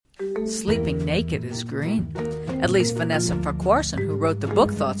Sleeping naked is green. At least Vanessa Farquharson, who wrote the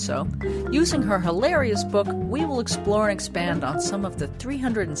book, thought so. Using her hilarious book, we will explore and expand on some of the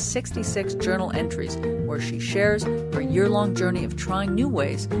 366 journal entries where she shares her year-long journey of trying new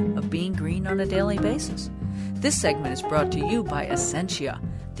ways of being green on a daily basis. This segment is brought to you by Essentia,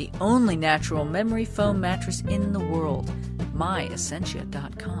 the only natural memory foam mattress in the world.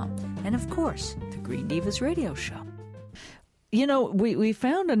 myessentia.com. And of course, the Green Divas radio show. You know, we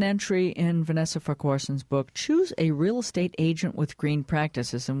found an entry in Vanessa Farquharson's book, Choose a Real Estate Agent with Green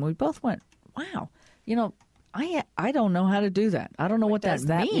Practices, and we both went, wow, you know, I don't know how to do that. I don't know what that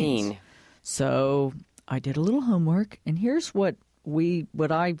means. So I did a little homework, and here's what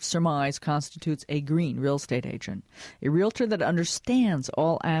I surmise constitutes a green real estate agent. A realtor that understands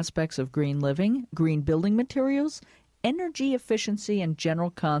all aspects of green living, green building materials, energy efficiency, and general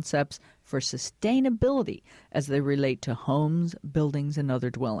concepts for sustainability as they relate to homes, buildings, and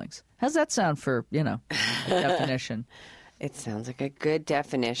other dwellings. How's that sound for, a definition? It sounds like a good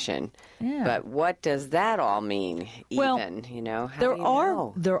definition. Yeah. But what does that all mean, Well,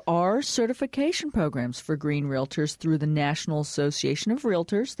 there are certification programs for green realtors through the National Association of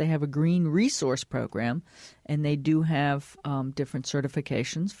Realtors. They have a green resource program, and they do have different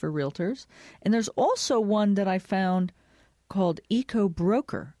certifications for realtors. And there's also one that I found called Eco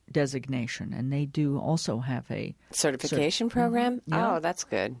Broker designation, and they do also have a certification program? Yeah. Oh, that's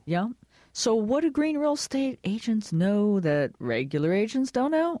good. Yeah. So what do green real estate agents know that regular agents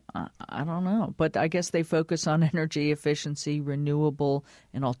don't know? I don't know. But I guess they focus on energy efficiency, renewable,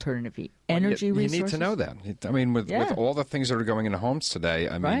 and alternative energy resources. You need to know that. I mean, with all the things that are going into homes today,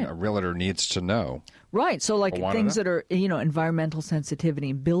 Right. A realtor needs to know. Right. So like things that are, environmental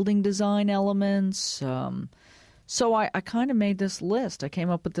sensitivity and building design elements. So I kind of made this list. I came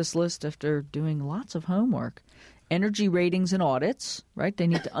up with this list after doing lots of homework. Energy ratings and audits, right? They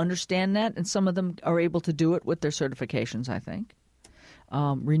need to understand that, and some of them are able to do it with their certifications, I think.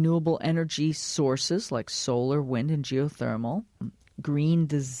 Renewable energy sources like solar, wind, and geothermal. Green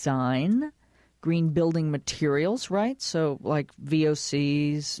design, green building materials, right? So like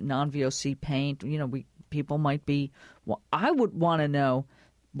VOCs, non-VOC paint. People might be I would want to know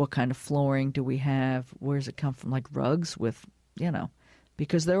what kind of flooring do we have? Where does it come from? Like rugs with,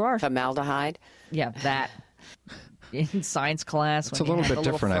 because there are formaldehyde. Yeah, that. In science class, it's a little bit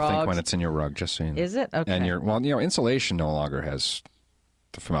different, I think, when it's in your rug. Just so you know. Is it? Okay. And insulation no longer has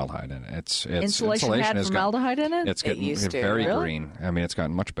the formaldehyde in it. Insulation had formaldehyde in it? It's getting very green. I mean, it's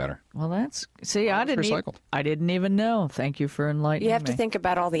gotten much better. Well, I didn't even know. Thank you for enlightening me. You have to think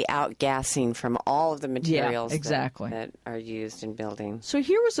about all the outgassing from all of the materials that are used in buildings. So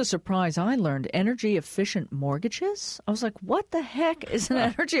here was a surprise I learned. Energy efficient mortgages? I was like, what the heck is an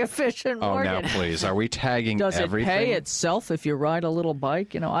energy efficient mortgage? Oh, now please. Are we tagging everything? Does it pay itself if you ride a little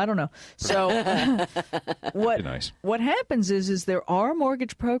bike? I don't know. So what happens is there are mortgage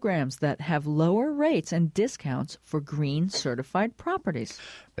programs that have lower rates and discounts for green certified properties.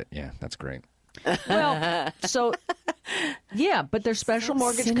 Yeah, that's great. Well, but there's special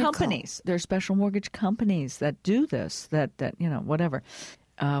mortgage companies. There's special mortgage companies that do this, that whatever.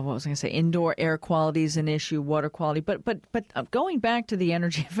 What was I going to say? Indoor air quality is an issue, water quality. But going back to the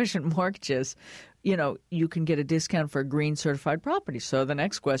energy efficient mortgages, you can get a discount for a green certified property. So the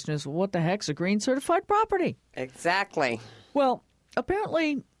next question is, what the heck's a green certified property? Exactly. Well,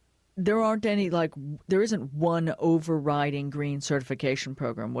 apparently there isn't one overriding green certification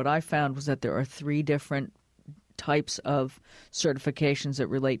program. What I found was that there are 3 different types of certifications that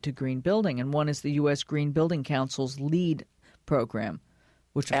relate to green building, and one is the U.S. Green Building Council's LEED program.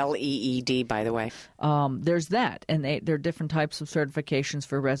 Which LEED, by the way. There's that, and there are different types of certifications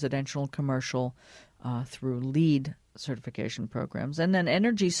for residential and commercial through LEED certification programs. And then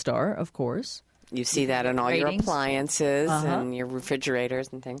Energy Star, of course. You see that in all your appliances and your refrigerators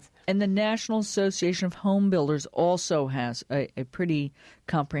and things. And the National Association of Home Builders also has a pretty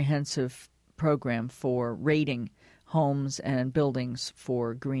comprehensive program for rating homes and buildings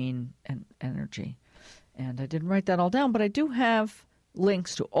for green energy. And I didn't write that all down, but I do have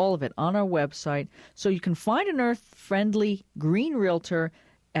links to all of it on our website. So you can find an earth-friendly green realtor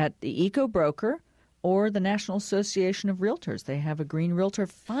at the Eco Broker or the National Association of Realtors. They have a green realtor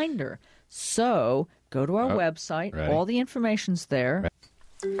finder. So go to our website. Ready. All the information's there.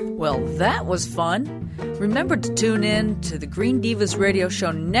 Well, that was fun. Remember to tune in to the Green Divas radio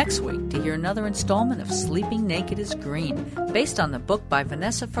show next week to hear another installment of Sleeping Naked is Green, based on the book by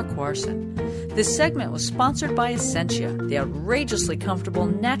Vanessa Farquharson. This segment was sponsored by Essentia, the outrageously comfortable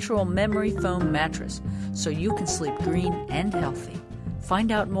natural memory foam mattress, so you can sleep green and healthy.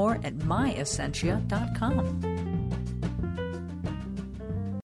 Find out more at myessentia.com.